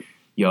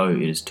Yo,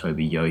 it is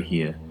Toby Yo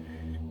here,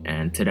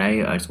 and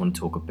today I just want to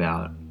talk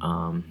about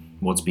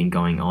what's been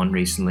going on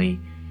recently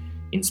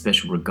in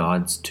special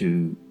regards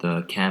to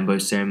the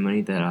Kambo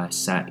ceremony that I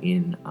sat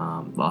in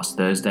last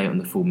Thursday on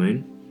the full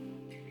moon.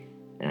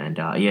 And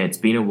it's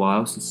been a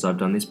while since I've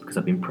done this because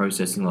I've been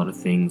processing a lot of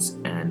things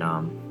and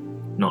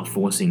not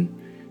forcing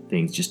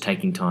things, just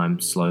taking time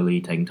slowly,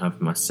 taking time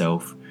for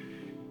myself,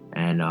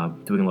 and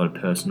doing a lot of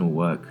personal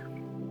work.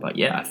 But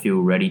yeah, I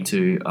feel ready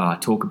to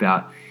talk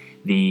about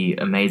the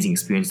amazing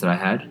experience that I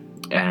had,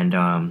 and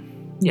I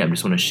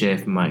just want to share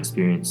from my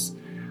experience.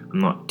 I'm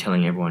not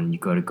telling everyone you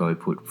got to go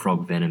put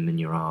frog venom in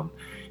your arm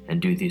and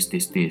do this.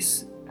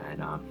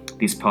 And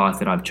this path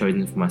that I've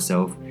chosen for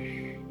myself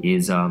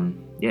is,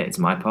 it's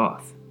my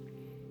path,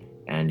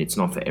 and it's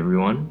not for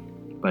everyone,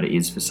 but it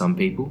is for some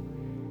people.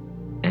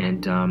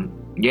 And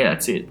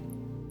that's it.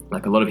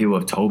 Like, a lot of people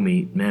have told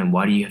me, man,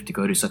 why do you have to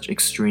go to such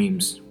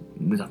extremes?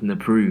 There's nothing to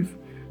prove.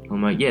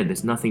 I'm like, yeah,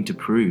 there's nothing to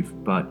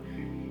prove, but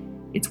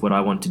it's what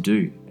I want to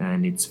do,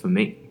 and it's for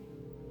me.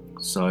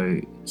 So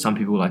some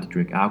people like to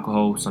drink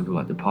alcohol, some people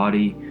like to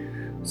party,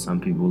 some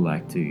people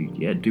like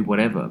to do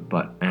whatever.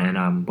 But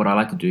what I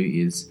like to do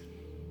is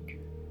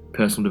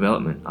personal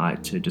development. I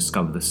like to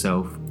discover the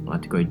self. I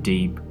like to go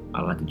deep.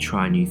 I like to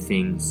try new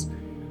things,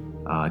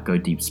 go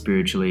deep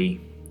spiritually,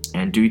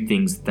 and do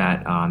things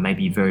that may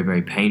be very,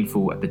 very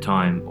painful at the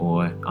time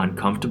or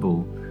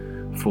uncomfortable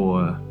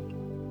for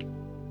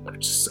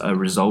a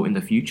result in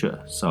the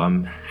future. So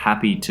I'm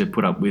happy to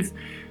put up with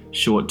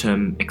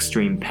short-term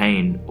extreme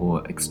pain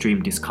or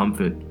extreme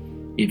discomfort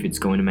if it's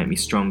going to make me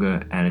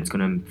stronger and it's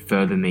going to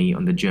further me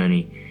on the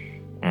journey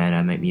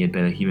and make me a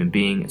better human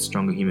being, a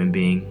stronger human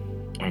being,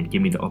 and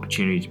give me the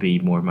opportunity to be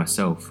more of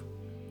myself.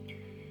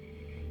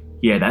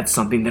 Yeah, that's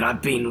something that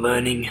I've been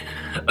learning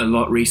a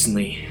lot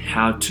recently,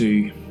 how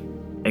to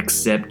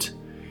accept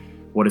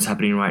what is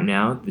happening right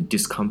now, the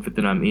discomfort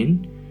that I'm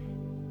in,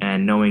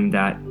 and knowing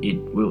that it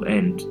will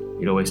end.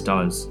 It always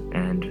does,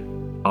 and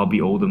I'll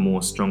be all the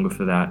more stronger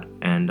for that,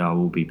 and I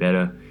will be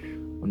better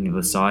on the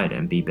other side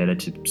and be better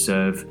to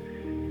serve,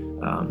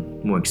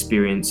 more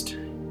experienced,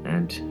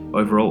 and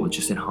overall it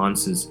just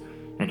enhances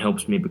and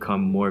helps me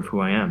become more of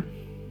who I am.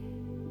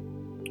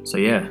 So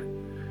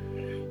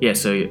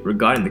so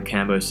regarding the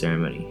Kambo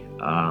ceremony,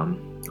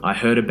 I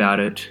heard about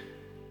it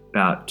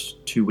about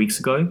 2 weeks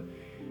ago,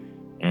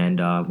 and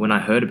when I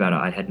heard about it,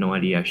 I had no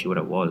idea actually what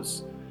it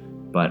was,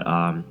 but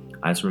I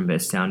just remember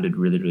it sounded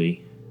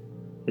really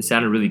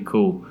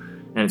cool,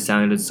 and it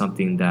sounded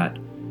something that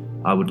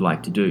I would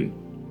like to do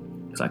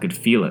because I could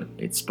feel it.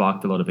 It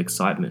sparked a lot of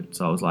excitement.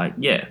 So I was like,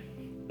 yeah,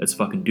 let's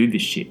fucking do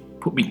this shit.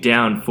 Put me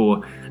down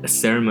for a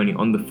ceremony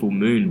on the full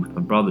moon with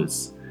my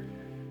brothers.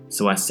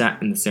 So I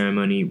sat in the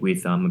ceremony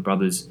with my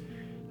brothers,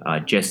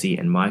 Jesse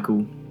and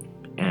Michael,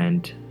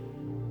 and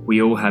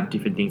we all have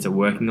different things we're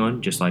working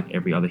on, just like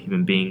every other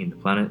human being in the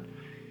planet.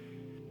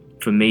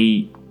 For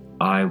me,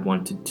 I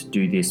wanted to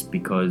do this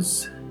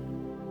because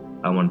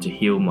I wanted to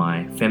heal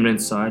my feminine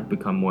side,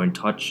 become more in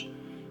touch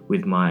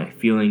with my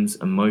feelings,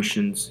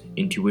 emotions,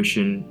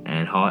 intuition,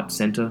 and heart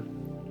center,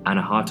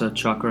 Anahata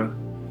chakra.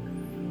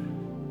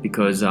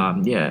 Because,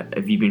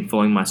 if you've been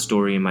following my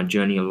story and my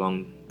journey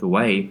along the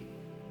way,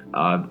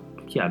 I've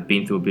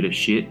been through a bit of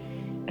shit,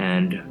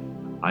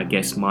 and I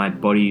guess my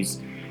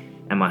body's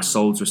and my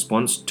soul's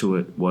response to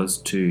it was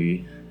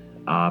to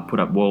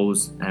put up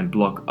walls and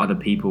block other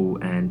people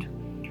and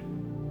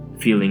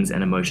feelings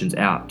and emotions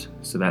out.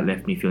 So that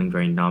left me feeling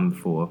very numb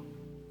for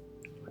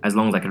as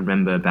long as I can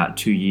remember, about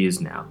 2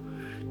 years now.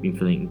 Been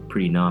feeling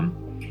pretty numb,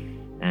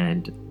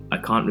 and I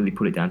can't really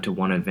put it down to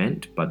one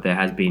event, but there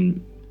has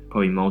been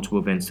probably multiple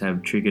events that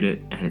have triggered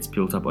it, and it's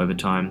built up over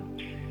time,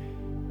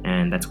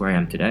 and that's where I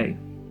am today.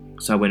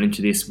 So I went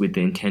into this with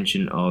the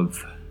intention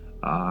of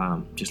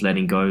just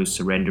letting go,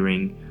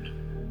 surrendering,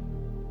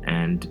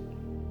 and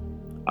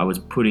I was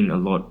putting a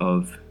lot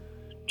of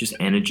just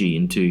energy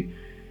into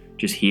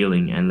just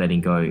healing and letting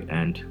go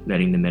and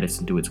letting the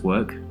medicine do its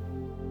work.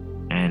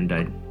 And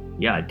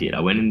I did.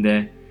 I went in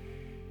there,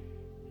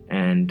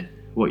 and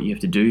what you have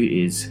to do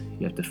is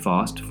you have to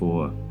fast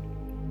for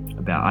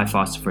I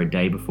fasted for a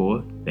day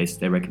before.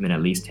 They recommend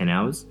at least 10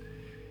 hours.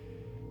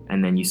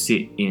 And then you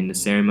sit in the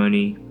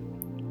ceremony,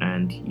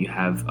 and you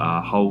have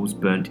holes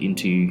burnt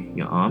into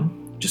your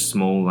arm, just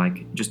small,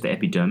 like just the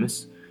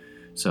epidermis.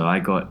 So I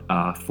got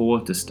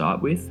 4 to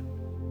start with,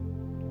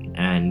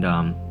 and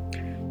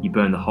you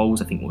burn the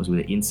holes, I think it was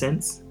with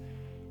incense,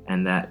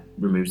 and that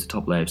removes the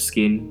top layer of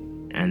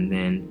skin. And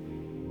then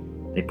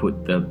they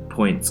put the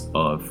points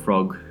of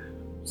frog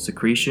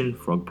secretion,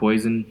 frog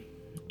poison,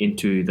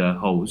 into the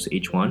holes,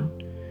 each one,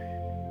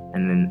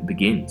 and then it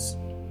begins.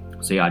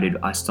 So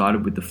I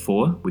started with the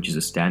 4, which is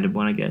a standard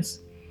one, I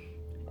guess.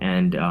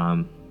 And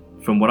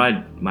from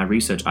my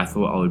research, I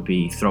thought I would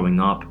be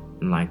throwing up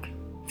and like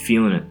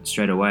feeling it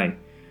straight away.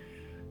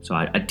 So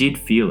I did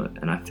feel it,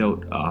 and I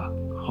felt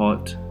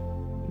hot.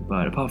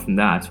 But apart from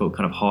that, I felt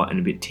kind of hot and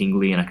a bit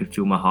tingly, and I could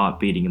feel my heart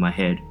beating in my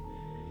head.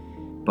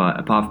 But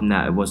apart from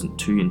that, it wasn't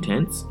too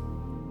intense.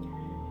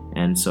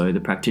 And so the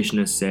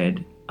practitioner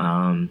said,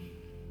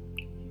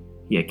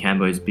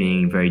 Kambo's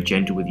being very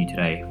gentle with you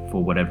today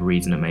for whatever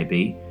reason it may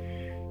be.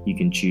 You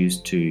can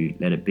choose to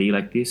let it be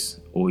like this,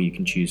 or you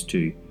can choose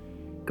to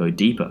go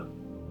deeper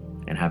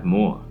and have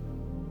more.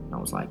 And I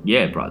was like,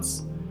 yeah,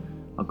 bruds,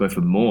 I'll go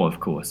for more, of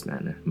course,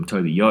 man. I'm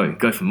Toby,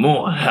 go for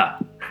more.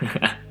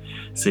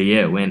 So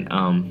yeah,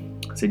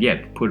 said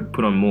yeah,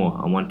 put on more.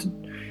 I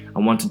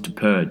wanted to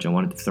purge. I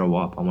wanted to throw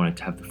up. I wanted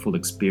to have the full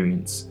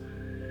experience.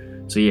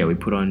 So yeah, we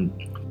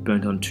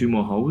burnt on 2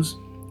 more holes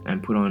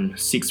and put on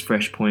 6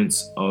 fresh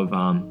points of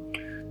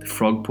the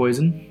frog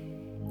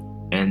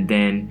poison, and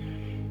then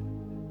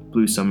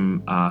blew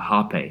some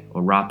harpe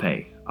or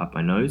rape up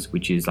my nose,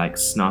 which is like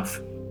snuff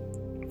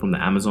from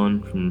the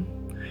Amazon.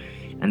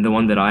 And the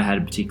one that I had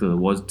in particular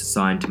was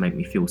designed to make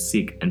me feel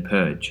sick and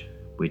purge,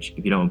 which,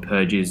 if you know what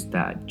purge is,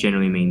 that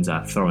generally means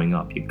throwing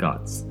up your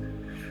guts.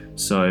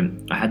 So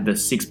I had the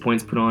 6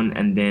 points put on,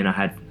 and then I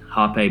had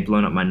harpe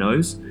blown up my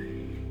nose,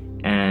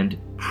 and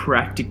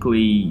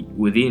practically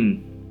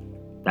within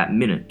that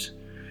minute,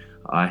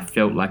 I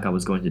felt like I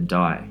was going to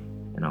die.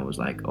 And I was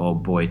like, oh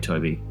boy,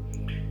 Toby,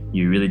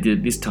 you really did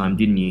it this time,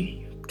 didn't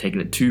you?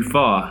 Taking it too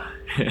far.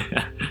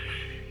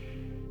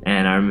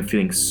 And I remember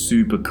feeling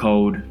super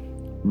cold,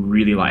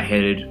 really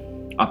lightheaded.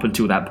 Up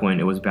until that point,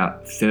 it was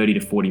about 30 to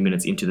 40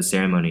 minutes into the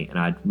ceremony, and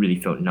I really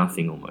felt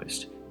nothing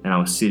almost. And I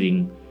was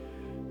sitting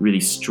really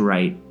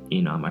straight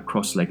in my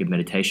cross-legged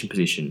meditation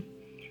position.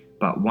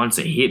 But once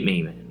it hit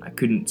me, man, I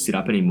couldn't sit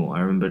up anymore. I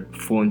remember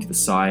falling to the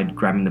side,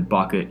 grabbing the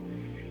bucket,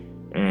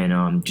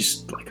 and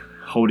just like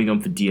holding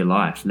on for dear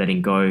life,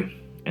 letting go.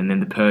 And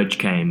then the purge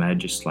came. I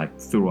just like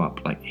threw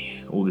up like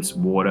all this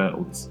water,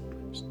 all this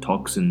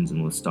toxins and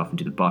all this stuff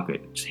into the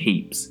bucket, just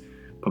heaps.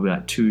 Probably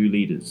like 2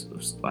 liters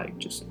of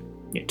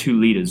 2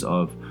 liters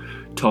of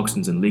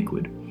toxins and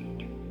liquid.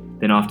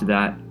 Then after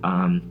that,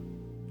 I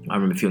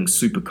remember feeling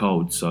super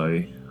cold, so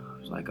I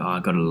was like, oh, I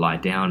gotta lie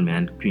down,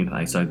 man.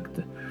 So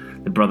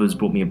the brothers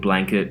brought me a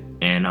blanket,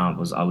 and I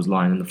was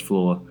lying on the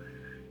floor,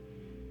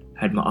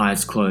 had my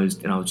eyes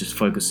closed, and I was just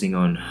focusing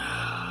on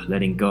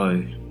letting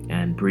go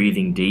and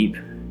breathing deep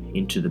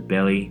into the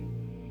belly,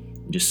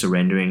 just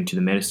surrendering to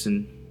the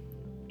medicine.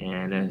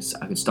 And as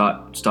I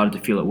started to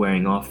feel it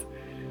wearing off.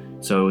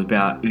 So it was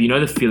about, if you know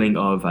the feeling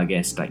of, I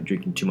guess, like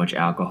drinking too much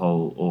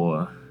alcohol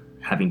or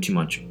having too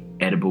much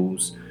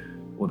edibles,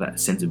 or that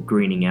sense of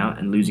greening out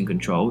and losing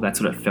control, that's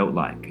what it felt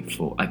like.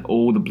 For like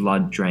all the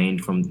blood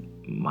drained from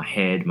my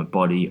head, my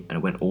body, and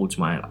it went all to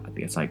my, I think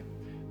it's like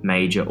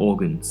major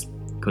organs,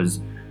 because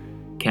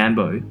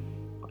Kambo,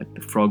 like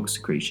the frog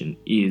secretion,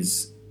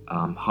 is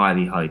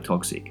highly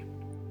toxic.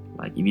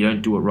 Like if you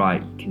don't do it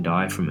right, you can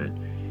die from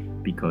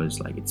it, because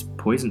like it's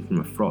poison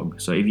from a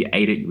frog. So if you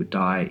ate it, you would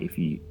die. If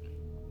you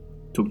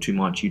took too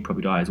much, you'd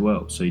probably die as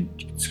well. So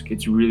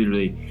it's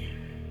really,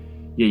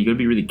 you gotta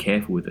be really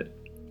careful with it.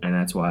 And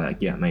that's why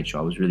I made sure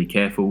I was really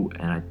careful,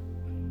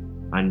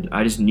 and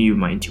I just knew with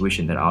my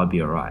intuition that I would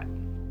be alright.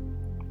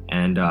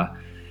 And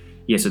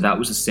so that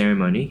was the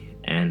ceremony,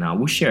 and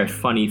we'll share a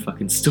funny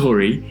fucking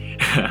story.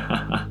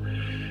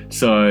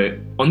 So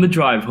on the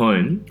drive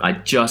home, I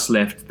just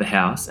left the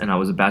house, and I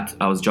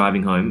was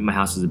driving home. My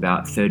house is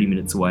about 30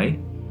 minutes away,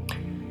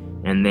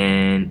 and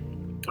then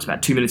it was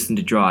about 2 minutes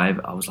into drive.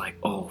 I was like,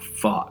 oh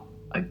fuck,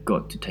 I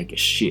got to take a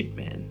shit,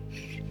 man.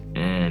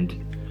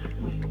 And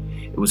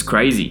it was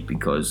crazy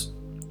because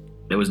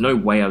there was no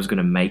way I was going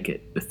to make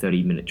it the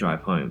 30-minute drive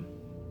home.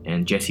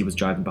 And Jesse was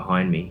driving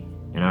behind me,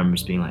 and I remember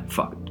just being like,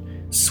 fuck.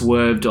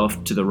 Swerved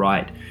off to the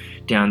right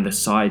down the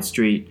side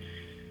street,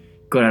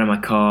 got out of my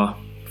car,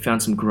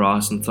 found some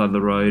grass on the side of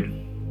the road,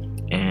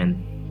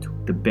 and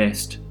took the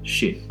best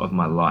shit of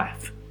my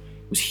life.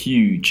 It was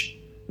huge,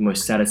 the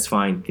most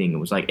satisfying thing. It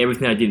was like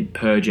everything I didn't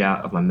purge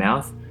out of my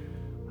mouth,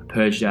 I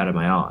purged out of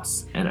my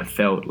ass, and it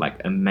felt like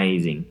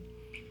amazing.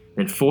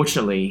 And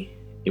fortunately,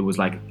 it was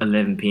like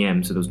 11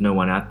 p.m, so there was no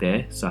one out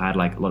there, so I had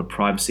like a lot of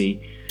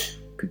privacy,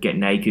 could get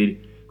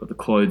naked, got the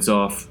clothes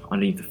off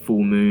underneath the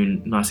full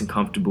moon, nice and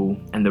comfortable,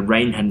 and the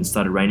rain hadn't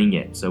started raining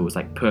yet, so it was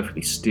like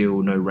perfectly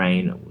still, no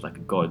rain. It was like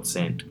a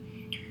godsend.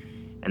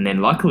 And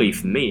then luckily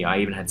for me, I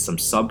even had some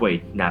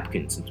Subway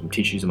napkins and some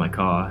tissues in my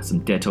car,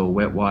 some Dettol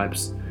wet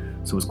wipes,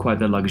 so it was quite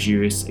the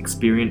luxurious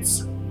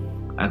experience.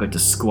 I got to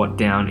squat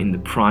down in the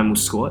primal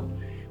squat,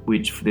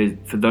 which for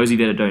those of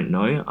you that don't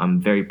know, I'm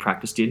very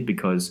practiced in,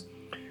 because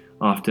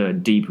after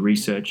deep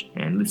research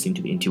and listening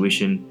to the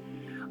intuition,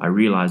 I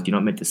realized you're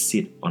not meant to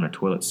sit on a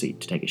toilet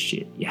seat to take a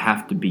shit. You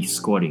have to be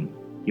squatting.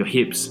 Your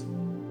hips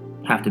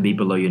have to be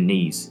below your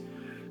knees,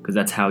 because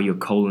that's how your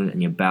colon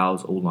and your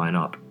bowels all line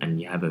up,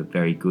 and you have a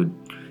very good,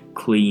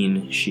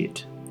 clean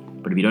shit.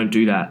 But if you don't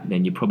do that,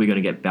 then you're probably going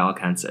to get bowel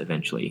cancer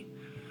eventually.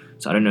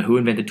 So I don't know who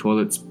invented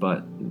toilets,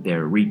 but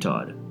they're a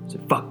retard. So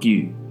fuck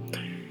you.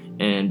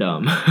 And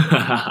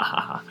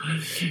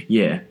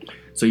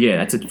So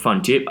that's a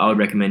fun tip. I would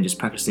recommend just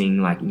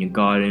practicing like in your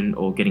garden,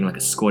 or getting like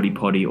a squatty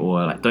potty,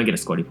 or like, don't get a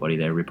squatty potty,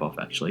 they're a rip-off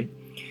actually.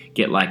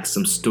 Get like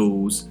some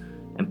stools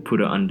and put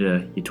it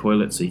under your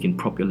toilet so you can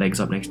prop your legs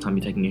up next time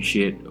you're taking a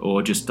shit,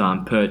 or just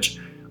perch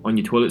on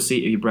your toilet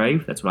seat if you're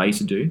brave. That's what I used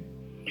to do.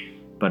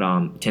 but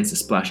it tends to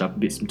splash up a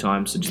bit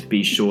sometimes. So just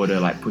be sure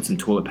to like put some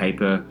toilet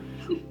paper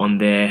on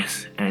there,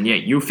 and yeah,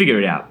 you'll figure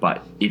it out.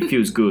 But it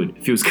feels good.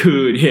 It feels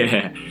good,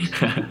 yeah.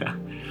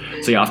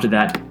 So yeah, after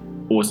that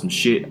awesome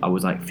shit, I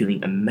was like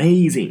feeling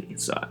amazing.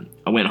 So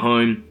I went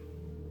home,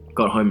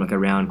 got home like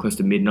around close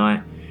to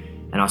midnight,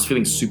 and I was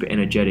feeling super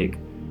energetic.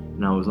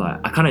 And I was like,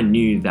 I kind of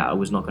knew that I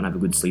was not gonna have a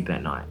good sleep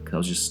that night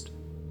because you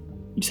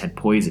just had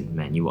poison,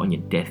 man. You were on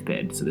your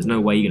deathbed, so there's no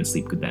way you're gonna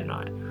sleep good that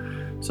night.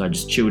 So I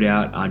just chilled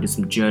out. I did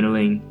some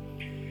journaling,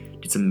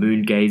 did some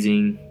moon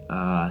gazing,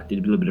 did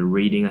a little bit of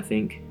reading, I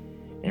think,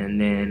 and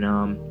then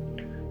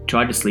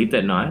tried to sleep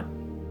that night.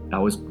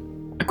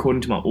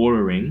 According to my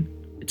Aura ring,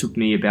 it took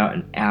me about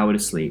an hour to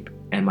sleep,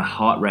 and my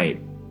heart rate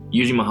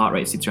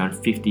sits around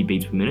 50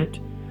 beats per minute.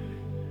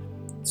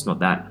 It's not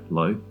that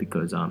low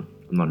because I'm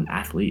not an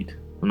athlete.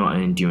 I'm not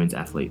an endurance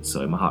athlete,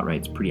 so my heart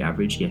rate's pretty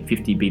average. Yeah,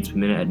 50 beats per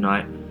minute at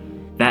night.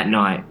 That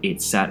night,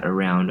 it sat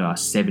around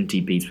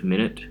 70 beats per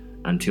minute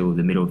until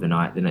the middle of the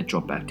night. Then it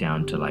dropped back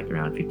down to like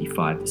around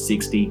 55 to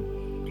 60.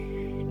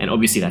 And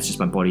obviously that's just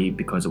my body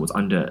because it was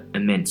under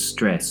immense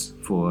stress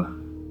for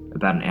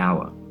about an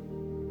hour.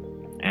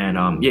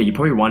 And yeah, you're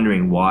probably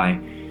wondering why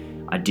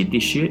I did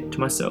this shit to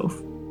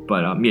myself.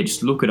 But yeah,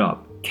 just look it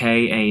up.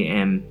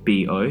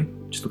 Kambo.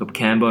 Just look up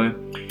Kambo,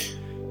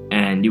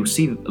 and you'll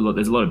see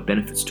there's a lot of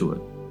benefits to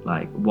it.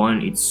 Like,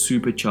 one, it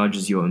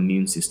supercharges your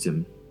immune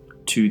system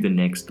to the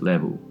next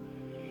level.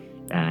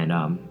 And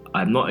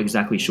I'm not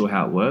exactly sure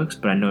how it works,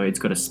 but I know it's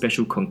got a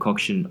special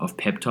concoction of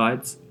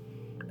peptides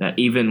that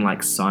even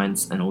like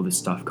science and all this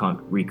stuff can't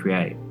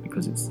recreate,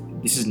 because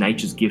this is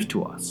nature's gift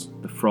to us.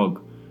 The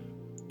frog,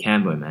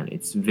 Kambo, man,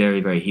 it's very,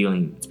 very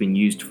healing. It's been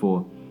used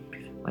for,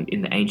 like,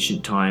 in the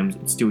ancient times.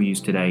 It's still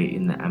used today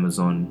in the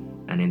Amazon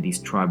and in these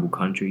tribal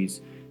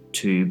countries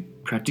to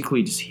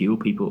practically just heal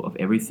people of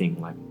everything,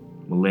 like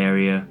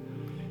malaria.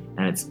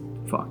 And it's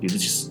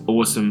just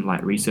awesome,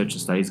 like, research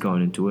and studies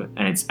going into it.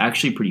 And it's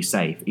actually pretty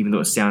safe, even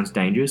though it sounds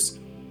dangerous.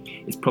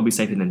 It's probably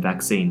safer than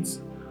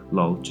vaccines.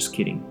 Lol, just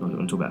kidding. I'm not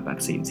going to talk about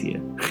vaccines here.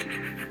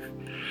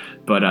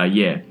 But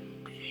yeah,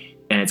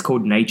 and it's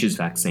called nature's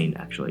vaccine,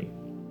 actually.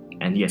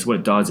 And yes, what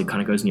it does, it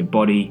kind of goes in your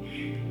body,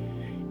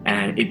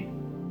 and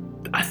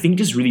I think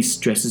just really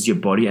stresses your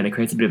body, and it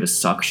creates a bit of a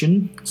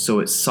suction. So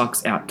it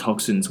sucks out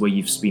toxins where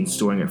you've been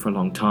storing it for a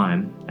long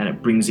time, and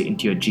it brings it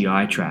into your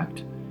GI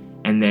tract.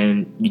 And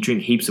then you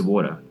drink heaps of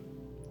water.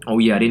 Oh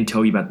yeah, I didn't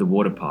tell you about the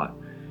water part.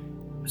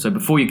 So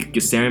before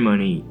your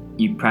ceremony,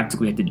 you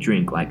practically had to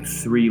drink like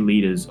 3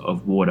 liters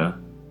of water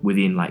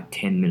within like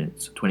 10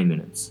 minutes, 20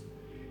 minutes.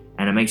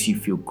 And it makes you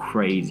feel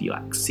crazy,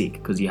 like sick,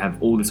 because you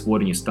have all this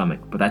water in your stomach.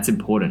 But that's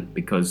important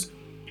because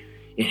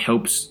it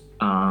helps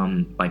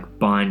like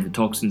bind the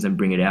toxins and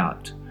bring it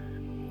out.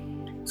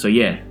 So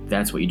yeah,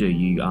 that's what you do.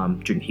 You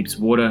drink heaps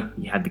of water,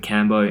 you have the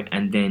Kambo,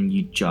 and then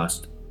you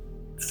just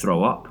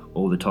throw up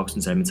all the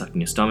toxins that have been stuck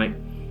in your stomach.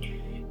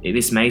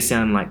 This may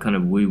sound like kind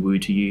of woo-woo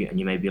to you, and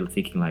you may be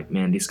thinking like,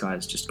 man, this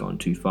guy's just gone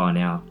too far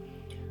now.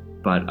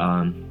 But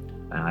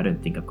I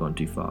don't think I've gone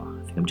too far.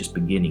 I think I'm just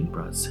beginning,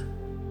 bruz.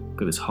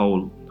 Got this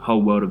whole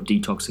world of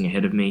detoxing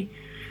ahead of me.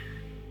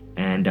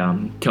 And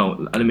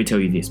let me tell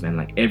you this, man,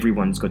 like,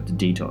 everyone's got to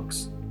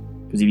detox.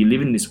 Because if you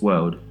live in this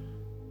world,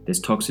 there's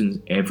toxins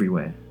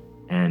everywhere.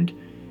 And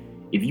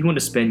if you want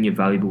to spend your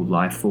valuable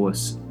life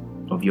force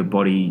of your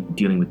body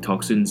dealing with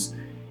toxins,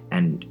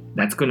 and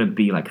that's going to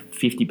be like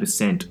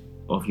 50%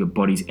 of your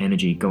body's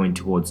energy going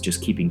towards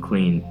just keeping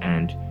clean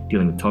and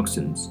dealing with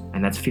toxins.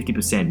 And that's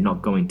 50%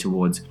 not going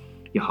towards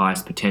your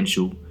highest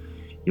potential,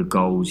 your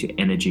goals, your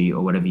energy,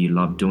 or whatever you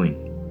love doing.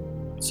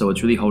 So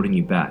it's really holding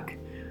you back.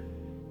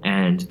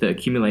 And the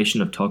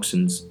accumulation of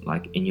toxins,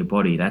 like, in your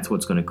body, that's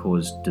what's going to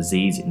cause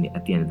disease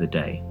at the end of the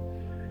day.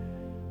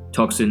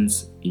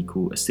 Toxins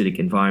equal acidic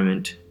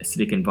environment.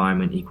 Acidic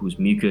environment equals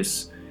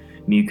mucus.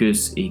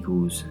 Mucus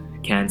equals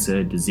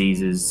cancer,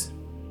 diseases,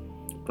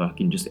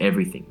 fucking just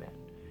everything, man.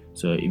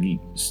 So if you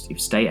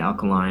stay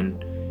alkaline,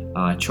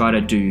 try to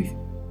do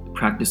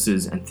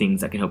practices and things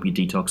that can help you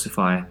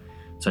detoxify,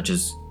 such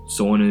as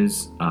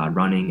saunas,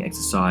 running,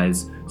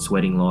 exercise,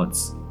 sweating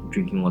lots,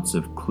 drinking lots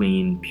of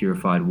clean,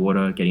 purified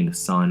water, getting the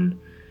sun,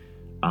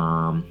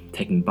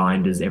 taking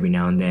binders every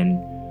now and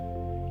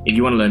then. If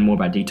you want to learn more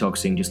about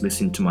detoxing, just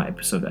listen to my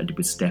episode that I did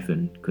with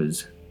Stefan,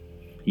 because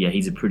yeah,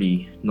 he's a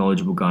pretty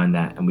knowledgeable guy in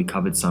that, and we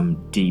covered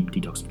some deep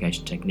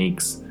detoxification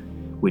techniques,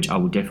 which I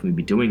will definitely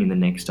be doing in the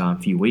next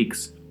few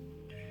weeks.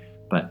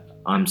 But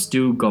I'm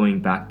still going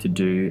back to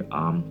do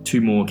 2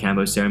 more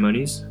Kambo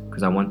ceremonies,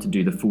 because I want to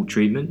do the full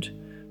treatment.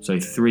 So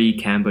 3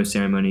 Kambo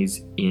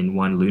ceremonies in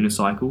 1 lunar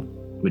cycle,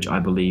 which I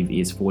believe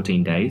is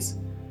 14 days.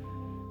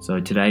 So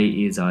today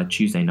is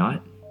Tuesday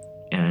night,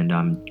 and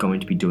I'm going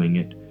to be doing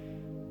it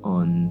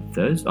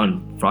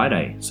on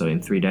Friday, so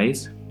in 3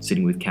 days,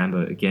 sitting with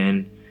Kambo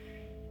again.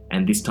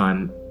 And this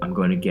time I'm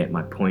going to get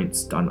my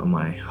points done on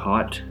my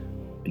heart,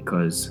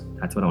 because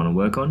that's what I want to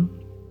work on.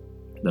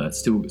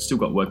 Still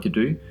got work to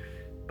do,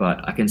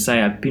 but I can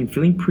say I've been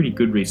feeling pretty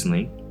good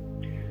recently.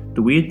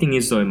 The weird thing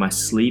is, though, my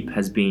sleep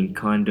has been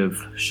kind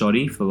of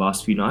shoddy for the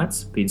last few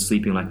nights. Been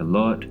sleeping like a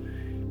lot,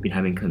 been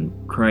having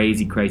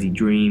crazy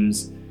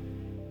dreams,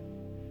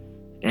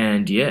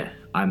 and yeah,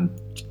 I'm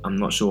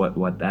not sure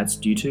what that's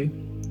due to,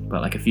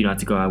 but like a few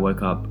nights ago I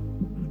woke up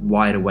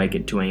wide awake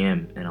at 2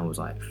 a.m. and I was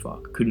like,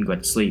 fuck, couldn't go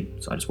to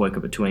sleep, so I just woke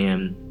up at 2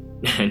 a.m.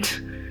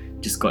 and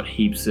just got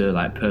heaps of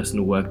like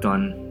personal work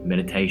done,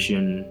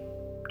 meditation,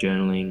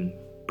 journaling,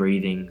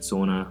 breathing,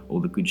 sauna, all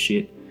the good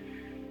shit.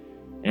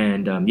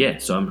 And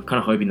so I'm kind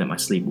of hoping that my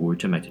sleep will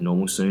return back to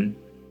normal soon.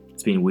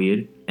 It's been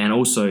weird. And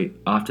also,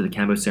 after the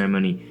Kambo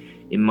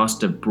ceremony, it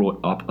must have brought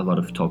up a lot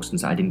of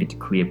toxins I didn't get to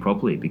clear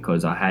properly,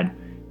 because I had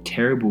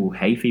terrible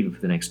hay fever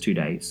for the next 2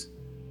 days.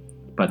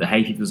 But the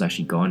hay fever was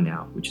actually gone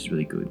now, which is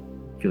really good.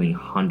 Feeling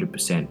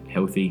 100%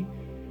 healthy,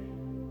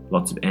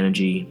 lots of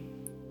energy,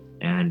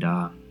 and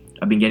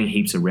I've been getting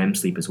heaps of REM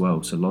sleep as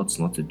well, so lots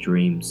and lots of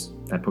dreams.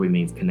 That probably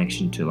means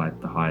connection to like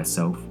the higher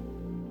self.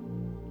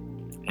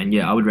 And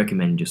yeah, I would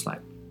recommend just like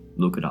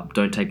look it up.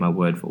 Don't take my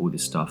word for all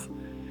this stuff.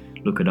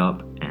 Look it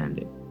up,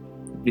 and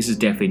this is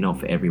definitely not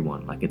for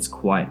everyone. Like it's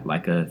quite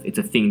like it's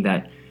a thing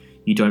that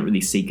you don't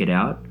really seek it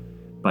out,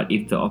 but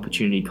if the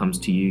opportunity comes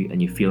to you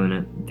and you're feeling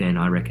it, then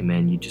I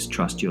recommend you just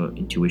trust your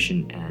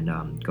intuition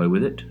and go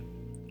with it.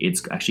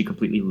 It's actually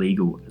completely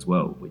legal as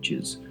well, which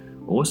is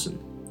awesome.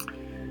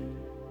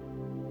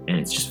 And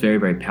it's just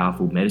very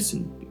powerful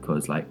medicine,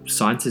 because like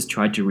science has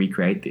tried to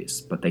recreate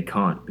this, but they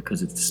can't,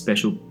 because it's a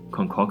special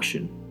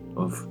concoction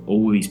of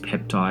all these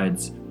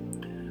peptides,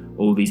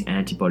 all these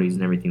antibodies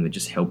and everything that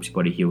just helps your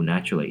body heal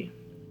naturally.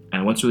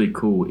 And what's really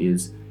cool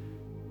is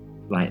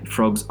like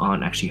frogs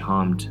aren't actually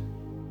harmed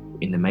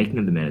in the making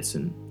of the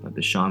medicine. Like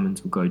the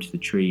shamans will go to the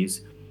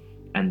trees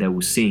and they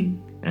will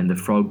sing, and the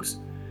frogs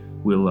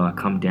will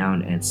come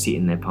down and sit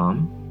in their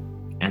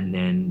palm, and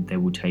then they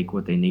will take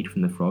what they need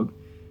from the frog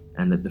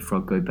and let the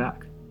frog go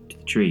back to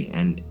the tree.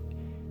 And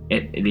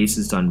this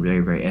is done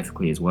very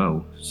ethically as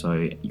well. So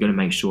you got to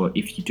make sure,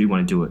 if you do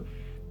want to do it,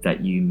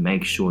 that you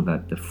make sure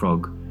that the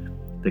frog,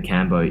 the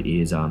Kambo,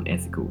 is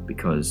ethical,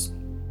 because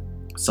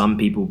some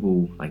people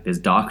will, like there's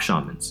dark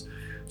shamans,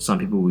 some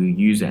people will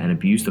use it and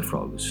abuse the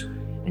frogs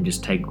and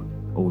just take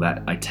all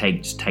that, like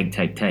take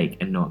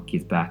and not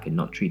give back and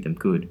not treat them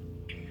good.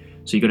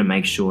 So you got to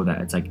make sure that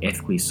it's like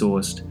ethically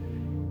sourced,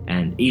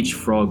 and each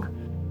frog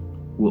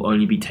will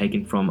only be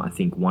taken from, I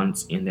think,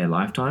 once in their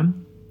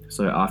lifetime.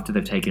 So after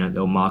they've taken it,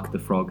 they'll mark the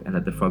frog and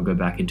let the frog go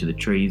back into the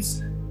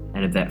trees,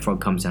 and if that frog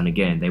comes down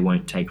again, they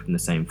won't take from the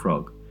same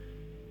frog.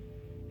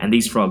 And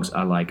these frogs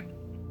are like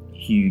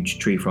huge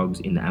tree frogs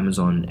in the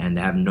Amazon, and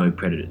they have no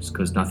predators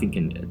because nothing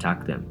can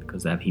attack them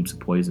because they have heaps of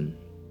poison.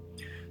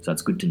 So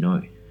that's good to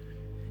know.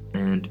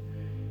 And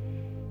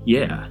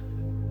yeah,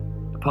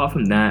 apart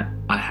from that,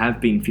 I have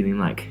been feeling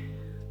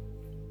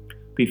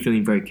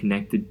very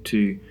connected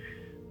to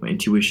my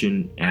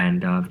intuition,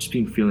 and I've just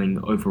been feeling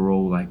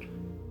overall like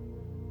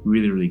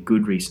really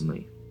good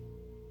recently.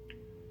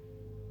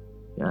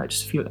 Yeah,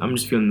 I'm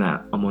just feeling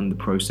that I'm on the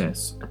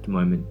process at the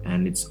moment,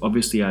 and it's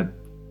obviously I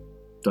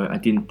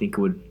didn't think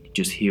it would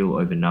just heal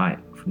overnight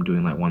from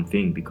doing like one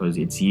thing, because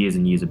it's years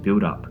and years of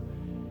build up.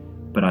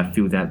 But I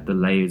feel that the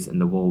layers and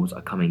the walls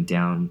are coming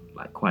down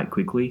like quite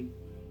quickly,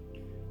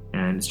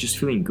 and it's just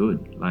feeling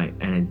good. Like,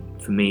 and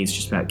for me, it's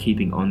just about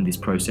keeping on this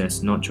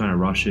process, not trying to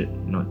rush it,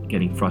 not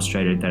getting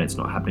frustrated that it's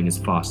not happening as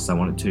fast as I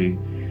want it to,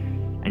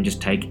 and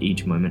just take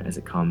each moment as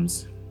it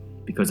comes.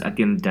 Because at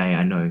the end of the day,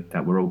 I know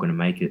that we're all going to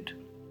make it.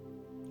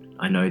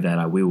 I know that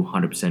I will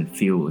 100%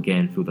 feel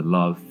the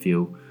love,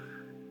 feel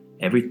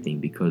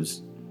everything,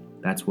 because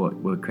that's what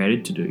we're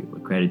created to do. We're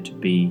created to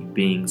be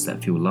beings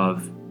that feel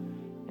love,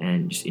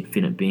 and just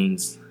infinite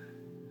beings.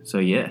 So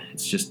yeah,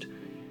 it's just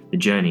the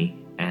journey,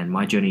 and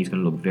my journey is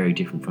going to look very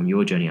different from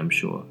your journey, I'm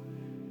sure.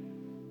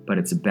 But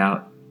it's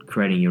about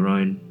creating your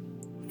own,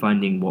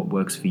 finding what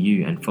works for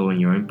you, and following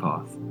your own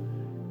path.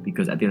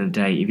 Because at the end of the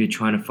day, if you're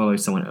trying to follow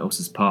someone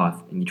else's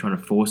path and you're trying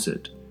to force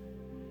it,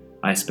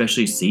 I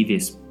especially see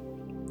this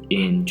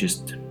in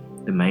just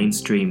the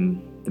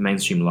mainstream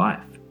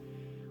life.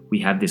 We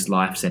have this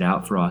life set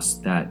out for us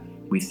that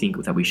we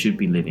think that we should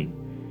be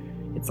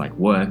living. It's like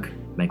work,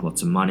 make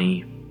lots of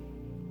money,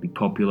 be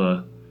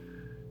popular,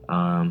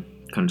 kind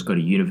of just go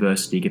to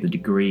university, get the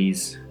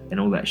degrees and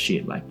all that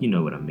shit. Like, you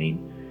know what I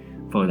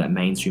mean. Follow that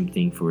mainstream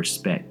thing for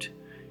respect.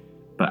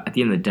 But at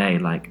the end of the day,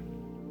 like,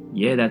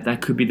 yeah,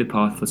 that could be the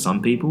path for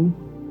some people,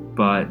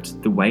 but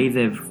the way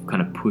they've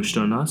kind of pushed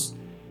on us,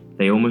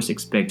 they almost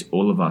expect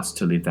all of us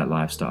to live that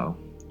lifestyle.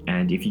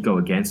 And if you go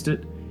against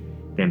it,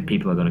 then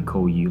people are going to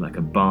call you like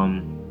a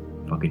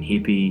bum, fucking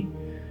hippie,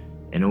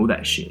 and all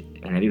that shit.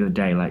 And at the end of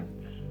the day, like,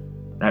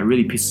 that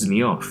really pisses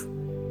me off,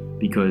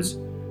 because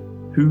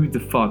who the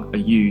fuck are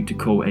you to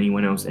call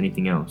anyone else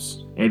anything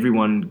else?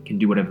 Everyone can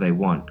do whatever they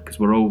want, because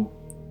we're all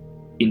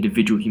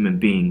individual human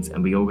beings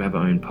and we all have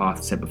our own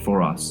path set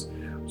before us.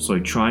 So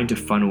trying to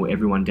funnel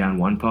everyone down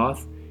one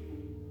path,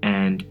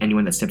 and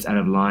anyone that steps out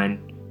of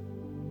line,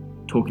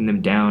 talking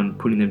them down,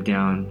 putting them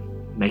down,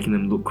 making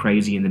them look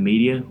crazy in the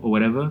media or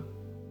whatever,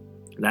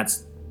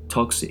 that's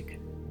toxic.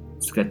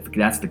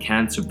 That's the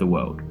cancer of the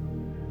world.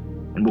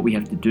 And what we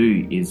have to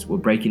do is we're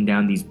breaking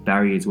down these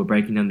barriers, we're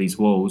breaking down these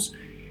walls,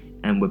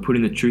 and we're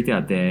putting the truth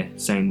out there,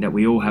 saying that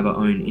we all have our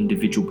own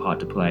individual part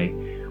to play.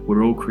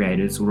 We're all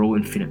creators, we're all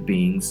infinite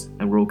beings,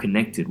 and we're all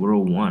connected, we're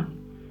all one.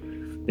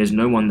 There's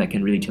no one that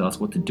can really tell us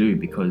what to do,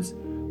 because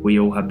we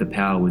all have the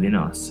power within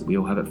us. We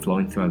all have it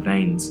flowing through our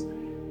veins,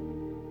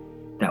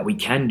 that we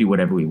can do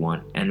whatever we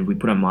want, and if we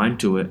put our mind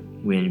to it,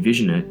 we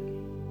envision it,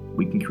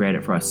 we can create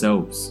it for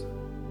ourselves.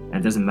 And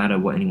it doesn't matter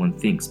what anyone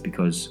thinks,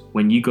 because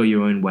when you go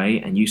your own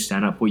way and you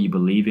stand up for what you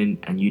believe in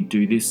and you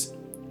do this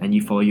and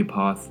you follow your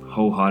path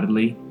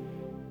wholeheartedly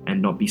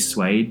and not be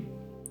swayed,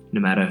 no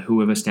matter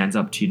whoever stands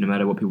up to you, no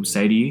matter what people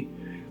say to you,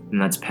 then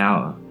that's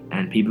power.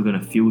 And people are going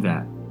to feel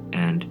that,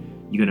 and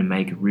you're going to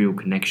make real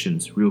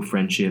connections, real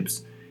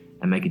friendships,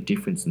 and make a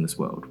difference in this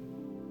world.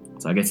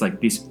 So I guess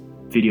like this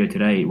video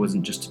today, it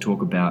wasn't just to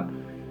talk about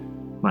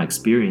my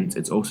experience,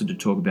 it's also to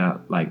talk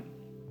about like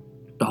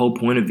the whole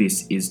point of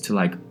this is to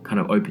like kind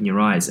of open your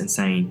eyes and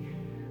saying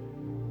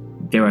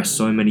there are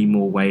so many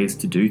more ways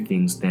to do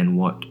things than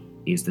what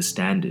is the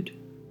standard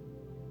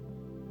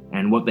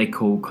and what they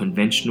call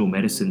conventional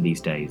medicine these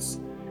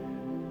days.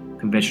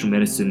 Conventional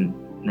medicine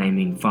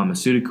naming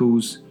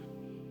pharmaceuticals,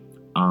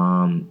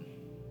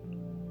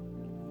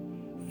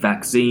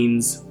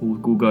 vaccines,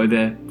 we'll go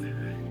there,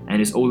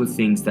 and it's all the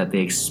things that they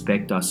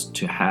expect us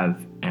to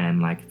have,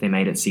 and like they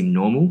made it seem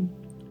normal.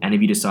 And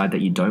if you decide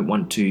that you don't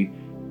want to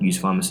use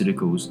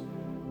pharmaceuticals,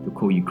 they'll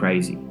call you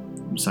crazy. If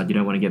you decide you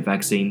don't want to get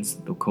vaccines,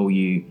 they'll call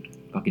you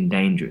fucking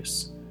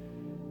dangerous.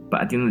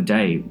 But at the end of the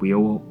day, we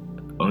all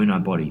own our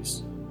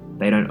bodies.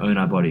 They don't own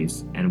our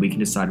bodies, and we can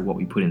decide what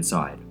we put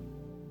inside.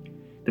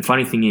 The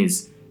funny thing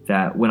is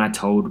that when I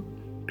told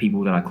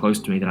people that are close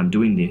to me that I'm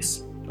doing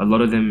this, a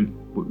lot of them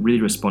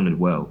really responded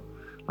well.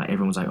 Like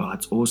everyone was like, "Oh,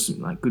 that's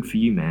awesome! Like, good for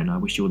you, man. I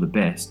wish you all the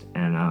best."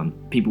 And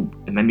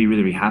it made me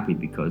really, really happy,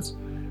 because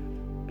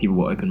people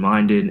were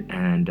open-minded,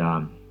 and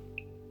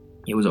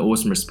it was an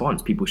awesome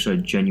response. People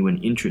showed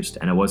genuine interest,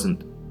 and it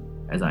wasn't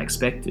as I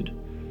expected.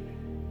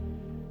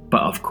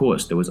 But of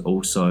course, there was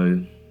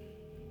also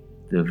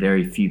the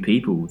very few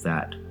people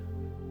that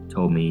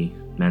told me,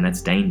 "Man,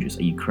 that's dangerous.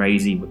 Are you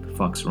crazy? What the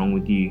fuck's wrong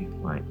with you?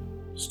 Like,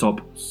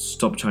 stop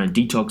trying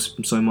to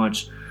detox so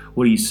much.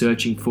 What are you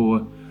searching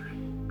for?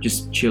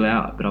 Just chill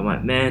out." But I'm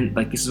like, man,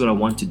 like this is what I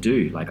want to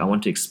do. Like I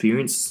want to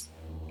experience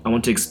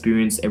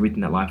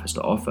everything that life has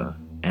to offer.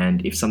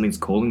 And if something's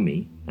calling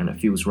me and it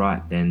feels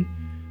right, then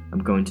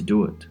I'm going to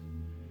do it.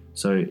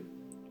 So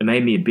it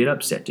made me a bit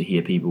upset to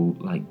hear people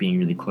like being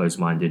really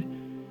close-minded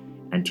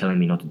and telling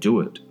me not to do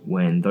it,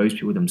 when those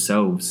people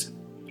themselves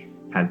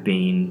have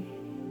been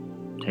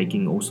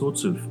taking all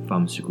sorts of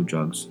pharmaceutical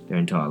drugs their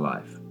entire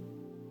life,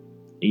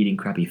 eating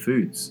crappy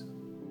foods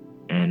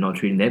and not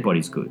treating their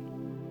bodies good.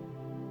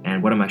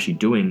 And what I'm actually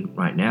doing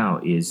right now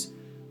is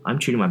I'm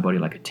treating my body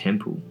like a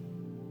temple,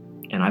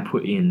 and I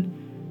put in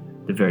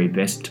the very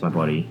best to my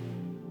body,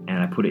 and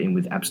I put it in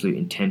with absolute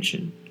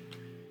intention.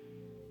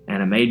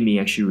 And it made me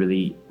actually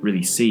really,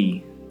 really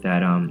see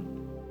that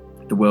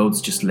the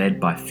world's just led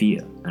by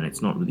fear, and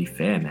it's not really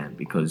fair, man,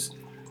 because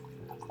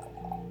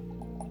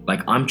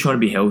like I'm trying to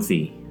be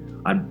healthy.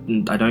 I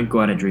don't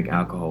go out and drink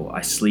alcohol.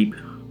 I sleep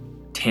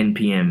 10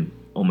 p.m.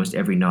 almost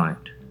every night.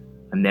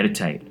 I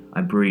meditate.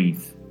 I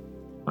breathe.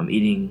 I'm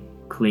eating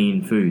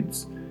clean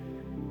foods.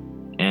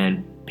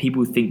 And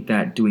people think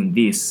that doing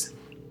this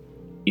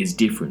is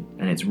different,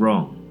 and it's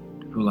wrong.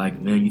 People are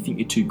like, "Man, you think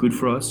you're too good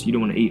for us? You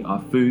don't want to eat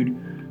our food?"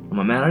 I'm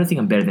like, man, I don't think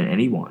I'm better than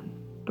anyone.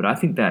 But I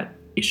think that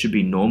it should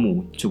be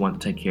normal to want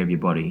to take care of your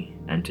body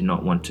and to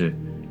not want to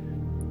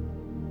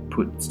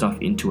put stuff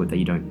into it that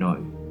you don't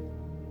know.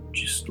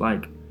 Just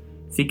like,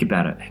 think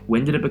about it.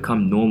 When did it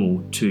become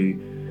normal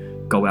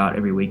to go out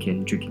every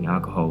weekend drinking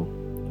alcohol?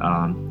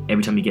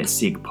 Every time you get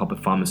sick, pop a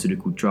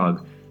pharmaceutical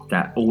drug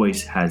that will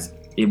always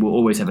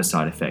have a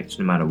side effect,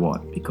 no matter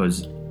what.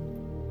 Because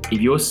if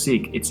you're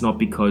sick, it's not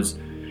because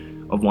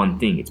of one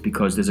thing, it's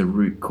because there's a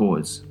root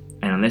cause.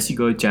 And unless you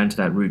go down to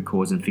that root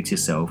cause and fix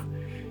yourself,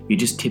 you're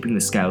just tipping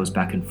the scales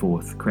back and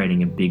forth,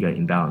 creating a bigger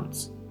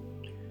imbalance.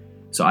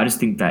 So I just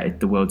think that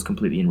the world's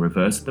completely in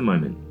reverse at the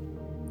moment,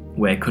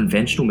 where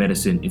conventional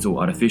medicine is all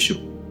artificial.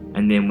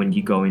 And then when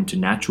you go into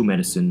natural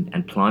medicine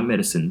and plant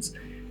medicines,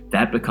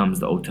 that becomes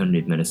the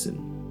alternative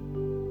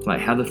medicine.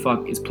 Like, how the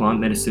fuck is plant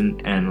medicine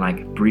and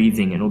like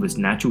breathing and all this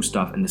natural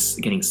stuff and this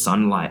getting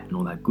sunlight and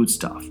all that good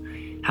stuff,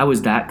 how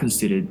is that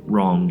considered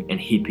wrong and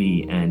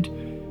hippie and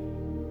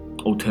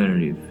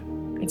alternative?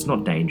 It's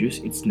not dangerous,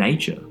 it's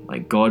nature.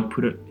 Like, God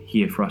put it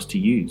here for us to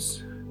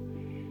use.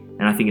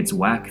 And I think it's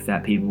whack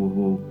that people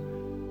will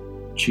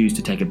choose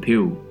to take a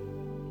pill,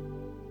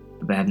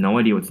 but they have no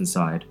idea what's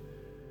inside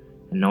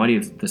and no idea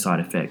of the side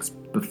effects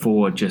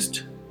before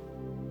just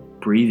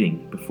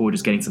breathing, before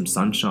just getting some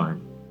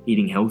sunshine,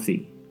 eating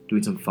healthy,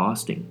 doing some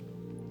fasting.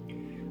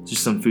 It's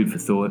just some food for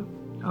thought.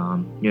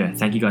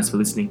 Thank you guys for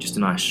listening. Just a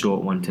nice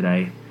short one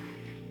today.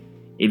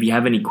 If you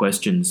have any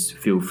questions,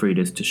 feel free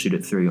to shoot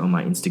it through on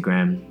my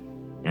Instagram.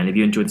 And if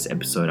you enjoyed this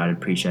episode, I'd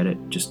appreciate it.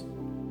 Just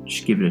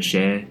give it a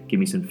share, give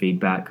me some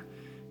feedback,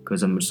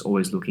 because I'm just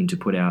always looking to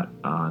put out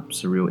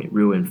some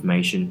real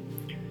information,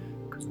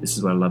 because this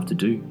is what I love to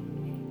do.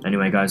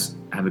 Anyway, guys,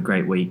 have a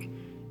great week,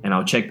 and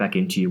I'll check back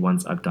into you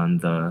once I've done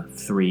the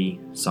 3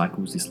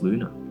 cycles this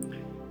lunar.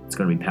 It's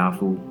going to be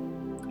powerful,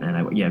 and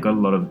I've got a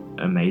lot of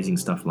amazing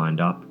stuff lined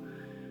up,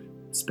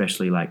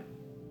 especially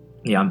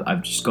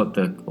I've just got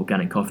the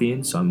organic coffee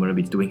in, so I'm going to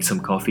be doing some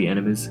coffee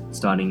enemas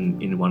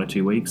starting in 1 or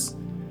 2 weeks.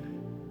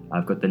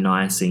 I've got the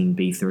niacin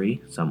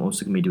B3, so I'm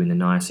also going to be doing the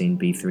niacin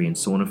B3 and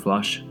sauna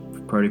flush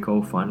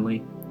protocol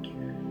finally,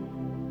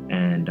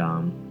 and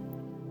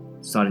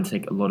starting to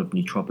take a lot of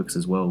nootropics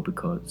as well,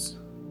 because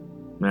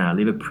man, I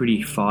live a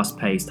pretty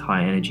fast-paced,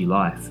 high-energy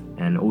life,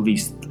 and all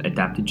these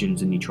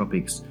adaptogens and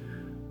nootropics,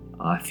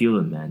 I feel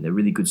them, man. They're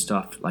really good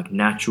stuff, like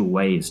natural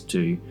ways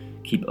to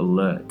keep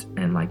alert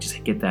and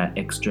just get that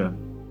extra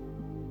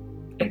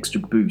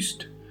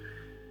boost.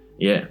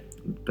 Yeah,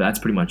 but that's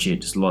pretty much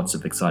it. Just lots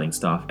of exciting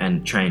stuff,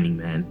 and training,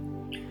 man.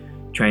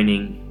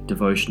 Training,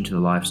 devotion to the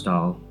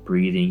lifestyle,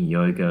 breathing,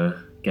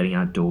 yoga, getting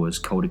outdoors,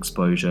 cold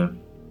exposure,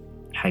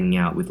 hanging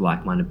out with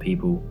like-minded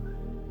people,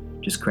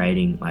 just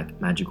creating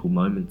magical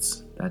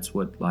moments. That's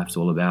what life's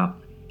all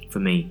about, for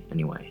me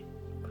anyway.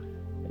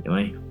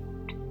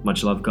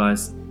 Much love,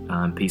 guys.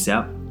 Peace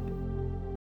out.